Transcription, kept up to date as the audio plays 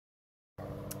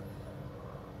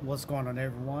What's going on,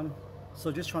 everyone?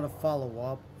 So, just trying to follow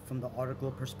up from the article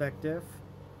perspective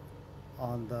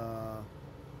on the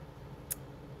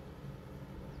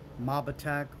mob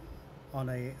attack on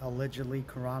a allegedly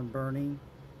Quran burning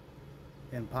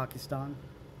in Pakistan.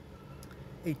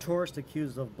 A tourist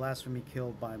accused of blasphemy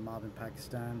killed by mob in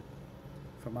Pakistan.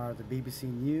 From the BBC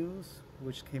News,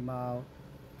 which came out.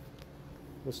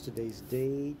 What's today's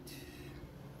date?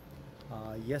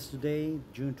 Yesterday,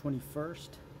 June 21st.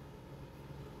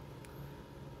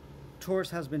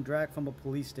 Tourist has been dragged from a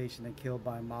police station and killed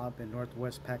by a mob in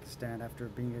northwest Pakistan after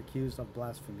being accused of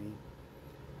blasphemy.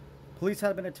 Police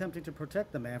had been attempting to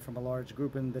protect the man from a large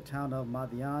group in the town of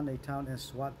Madian, a town in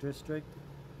Swat district.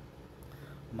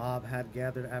 Mob had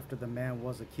gathered after the man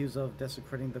was accused of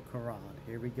desecrating the Quran.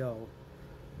 Here we go.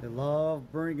 They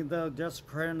love bringing the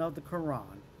desecrating of the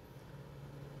Quran.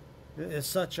 It's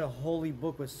such a holy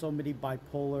book with so many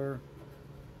bipolar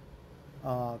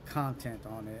content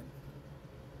on it.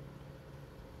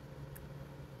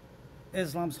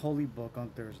 Islam's holy book on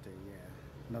Thursday, yeah.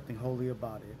 Nothing holy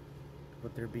about it,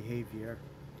 but their behavior.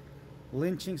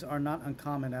 Lynchings are not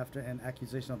uncommon after an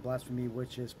accusation of blasphemy,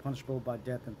 which is punishable by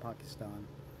death in Pakistan.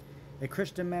 A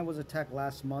Christian man was attacked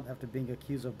last month after being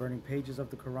accused of burning pages of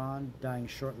the Quran, dying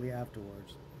shortly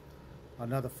afterwards.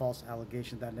 Another false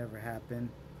allegation that never happened,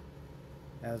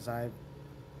 as I've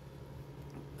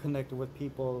connected with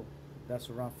people that's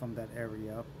around from that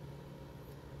area.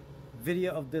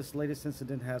 Video of this latest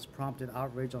incident has prompted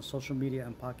outrage on social media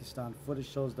in Pakistan. Footage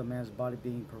shows the man's body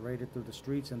being paraded through the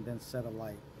streets and then set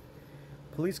alight.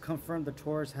 Police confirmed the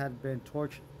tourist had been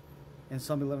torched and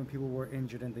some 11 people were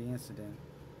injured in the incident.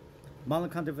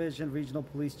 Malakand Division Regional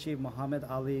Police Chief Muhammad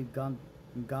Ali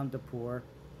Gandapur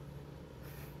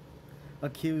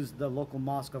accused the local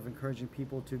mosque of encouraging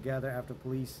people to gather after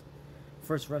police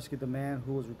first rescued the man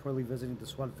who was reportedly visiting the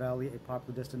Swat Valley, a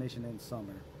popular destination in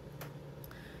summer.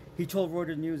 He told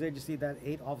Reuters news agency that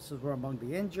 8 officers were among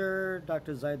the injured.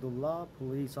 Dr. Zaidullah,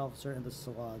 police officer in the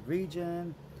Swat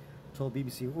region, told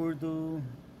BBC Urdu.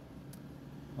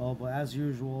 But as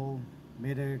usual,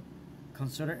 made a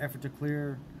concerted effort to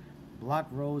clear block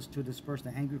roads to disperse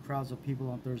the angry crowds of people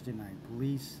on Thursday night.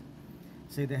 Police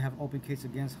say they have opened case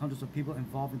against hundreds of people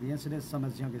involved in the incident, some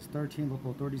as young as 13.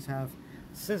 Local authorities have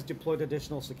since deployed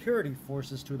additional security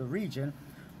forces to the region.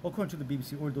 According to the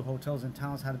BBC Urdu, hotels and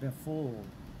towns had been full,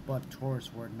 but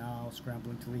tourists were now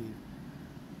scrambling to leave.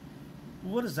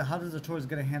 What is that? How does a tourist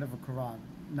get a hand of a Quran?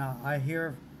 Now, I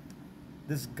hear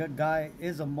this guy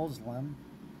is a Muslim,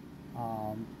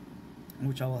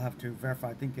 which I will have to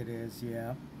verify. I think it is,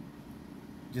 yeah.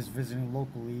 Just visiting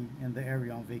locally in the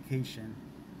area on vacation.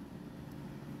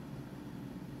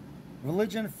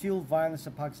 Religion-fueled violence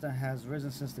in Pakistan has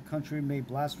risen since the country made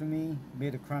blasphemy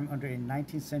made a crime under a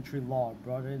 19th century law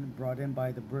brought in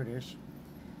by the British,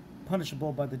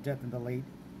 punishable by the death in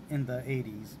the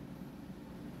 80s.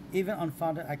 Even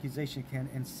unfounded accusation can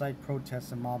incite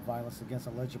protests and mob violence against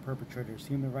alleged perpetrators.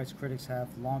 Human rights critics have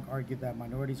long argued that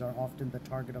minorities are often the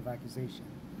target of accusation.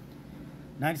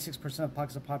 96% of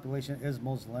Pakistan's population is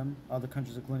Muslim. Other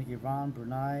countries, including Iran,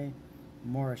 Brunei,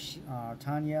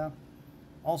 Mauritania,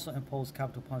 also impose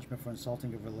capital punishment for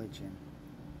insulting a religion.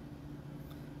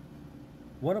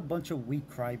 What a bunch of weak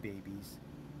crybabies.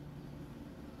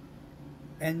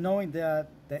 And knowing that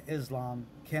Islam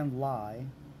can lie,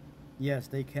 yes,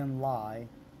 they can lie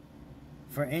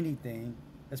for anything,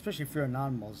 especially if you're a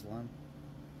non-Muslim,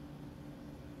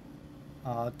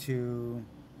 to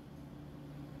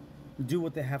do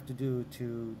what they have to do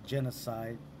to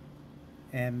genocide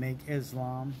and make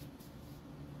Islam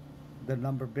the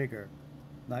number bigger.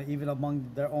 Not even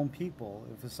among their own people.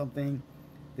 If it's something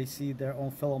they see their own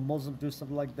fellow Muslim do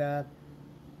something like that,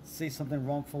 say something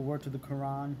wrongful word to the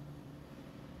Quran,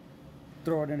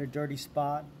 throw it in a dirty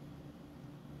spot,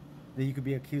 then you could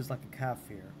be accused like a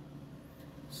kafir.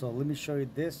 So let me show you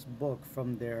this book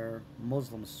from their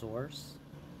Muslim source.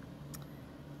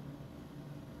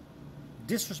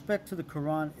 Disrespect to the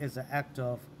Quran is an act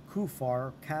of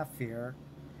kufar, kafir.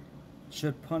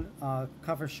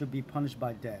 Kafir should be punished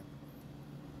by death.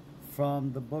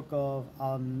 From the book of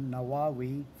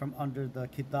Al-Nawawi, from under the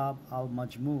Kitab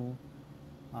al-Majmu,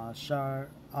 Shar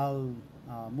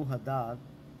al-Muhaddad,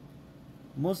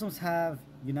 Muslims have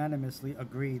unanimously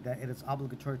agreed that it is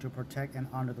obligatory to protect and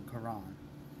honor the Quran.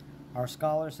 Our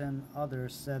scholars and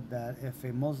others said that if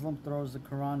a Muslim throws the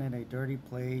Quran in a dirty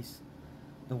place,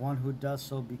 the one who does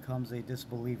so becomes a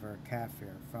disbeliever,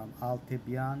 kafir. From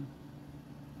Al-Tibyan,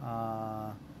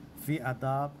 Fi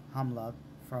Adab Hamlat,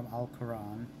 from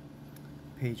Al-Quran,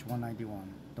 page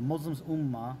 191. The Muslims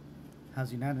Ummah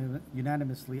has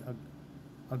unanimously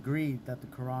agreed that the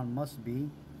Quran must be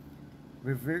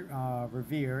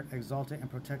revered, exalted, and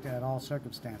protected at all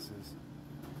circumstances.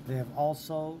 They have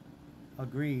also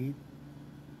agreed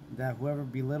that whoever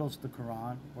belittles the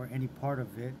Quran or any part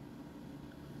of it,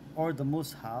 or the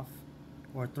Mus'haf,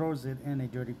 or throws it in a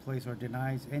dirty place, or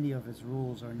denies any of its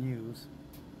rules or news,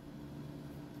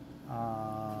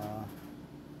 uh,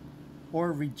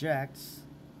 or rejects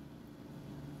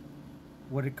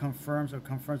what it confirms or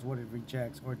confirms what it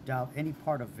rejects, or doubt any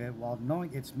part of it while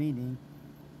knowing its meaning,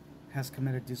 has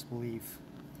committed disbelief.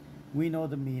 We know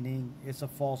the meaning, it's a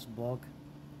false book,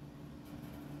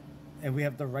 and we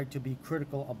have the right to be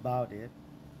critical about it.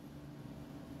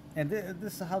 And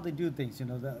this is how they do things, you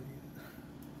know, the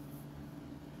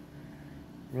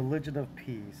religion of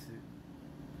peace.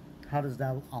 How does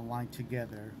that align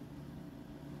together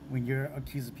when you're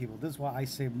accusing people? This is why I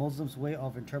say Muslims' way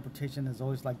of interpretation is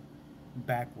always like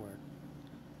backward.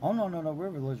 Oh no, no, no, we're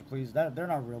religious, please. They're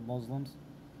not real Muslims.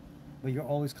 But you're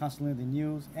always constantly in the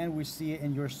news, and we see it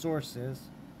in your sources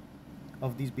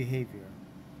of these behavior.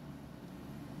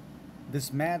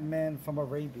 This madman from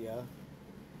Arabia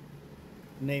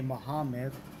named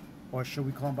Muhammad, or should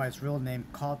we call him by his real name,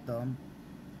 Qasim,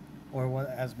 or what,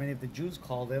 as many of the Jews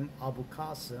call him, Abu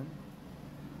Qasim.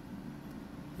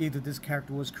 Either this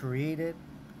character was created,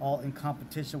 all in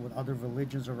competition with other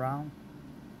religions around,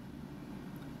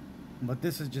 but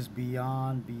this is just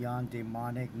beyond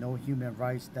demonic. No human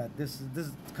rights. That this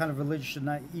kind of religion should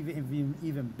not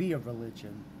even be a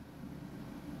religion.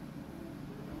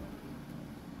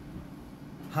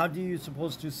 How do you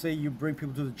supposed to say you bring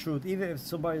people to the truth, even if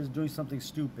somebody is doing something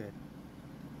stupid?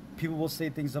 People will say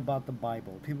things about the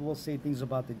Bible. People will say things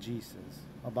about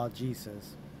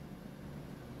Jesus.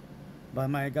 But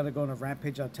am I gonna go on a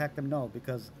rampage and attack them? No,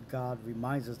 because God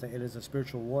reminds us that it is a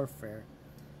spiritual warfare.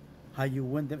 How you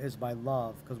win them is by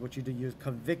love, because what you do, you're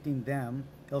convicting them.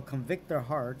 It'll convict their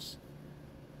hearts,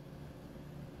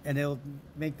 and it'll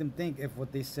make them think if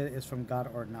what they said is from God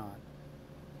or not,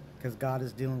 because God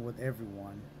is dealing with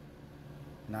everyone.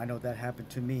 And I know that happened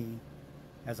to me,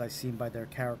 as I seen by their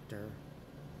character.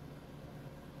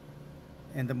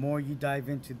 And the more you dive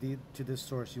into this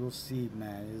source, you will see,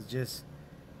 man, it's just,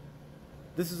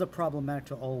 this is a problematic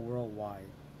to all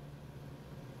worldwide,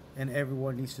 and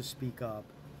everyone needs to speak up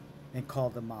and call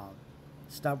them out.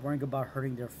 Stop worrying about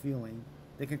hurting their feeling.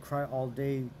 They can cry all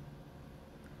day,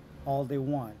 all they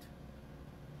want,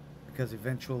 because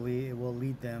eventually it will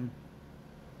lead them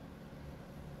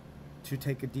to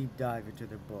take a deep dive into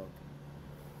their book.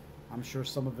 I'm sure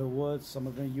some of it would, some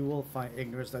of them you will find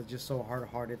ignorance that's just so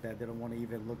hard-hearted that they don't want to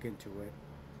even look into it.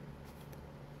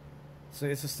 So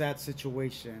it's a sad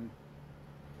situation,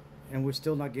 and we're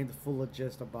still not getting the full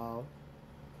gist about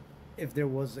if there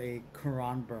was a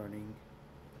Quran burning,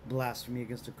 blasphemy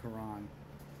against the Quran.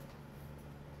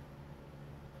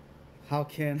 How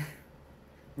can,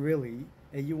 really,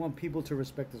 and you want people to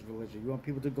respect this religion, you want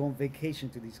people to go on vacation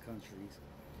to these countries.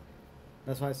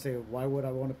 That's why I say, why would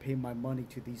I want to pay my money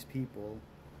to these people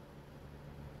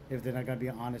if they're not going to be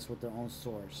honest with their own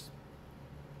source?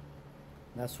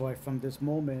 That's why from this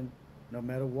moment, no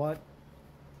matter what,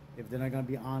 if they're not going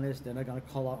to be honest, they're not going to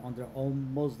call out on their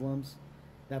own Muslims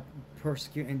that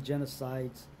persecute and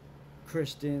genocides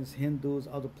Christians, Hindus,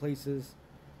 other places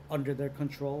under their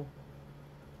control.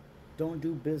 Don't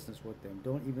do business with them.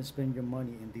 Don't even spend your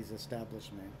money in these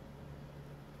establishments.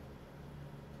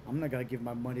 I'm not going to give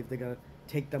my money if they're going to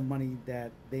take the money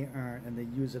that they earn and they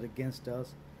use it against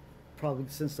us. Probably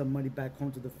send some money back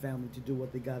home to the family to do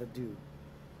what they got to do.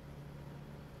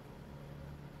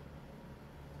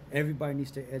 Everybody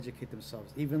needs to educate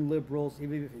themselves. Even liberals,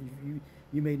 even if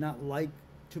you may not like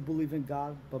to believe in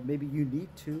God, but maybe you need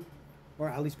to, or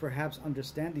at least perhaps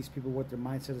understand these people, what their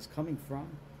mindset is coming from.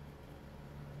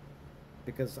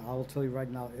 Because I will tell you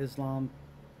right now, Islam,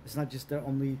 it's not just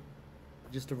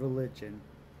just a religion.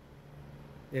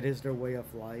 It is their way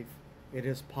of life. It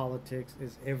is politics.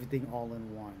 It's everything all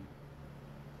in one.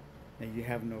 And you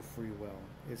have no free will.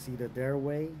 It's either their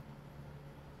way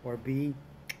or be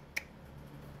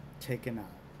taken out.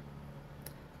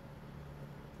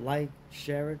 Like,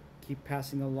 share it, keep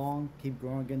passing along, keep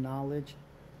growing in knowledge,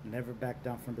 never back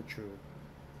down from the truth.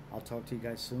 I'll talk to you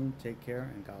guys soon. Take care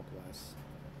and God bless.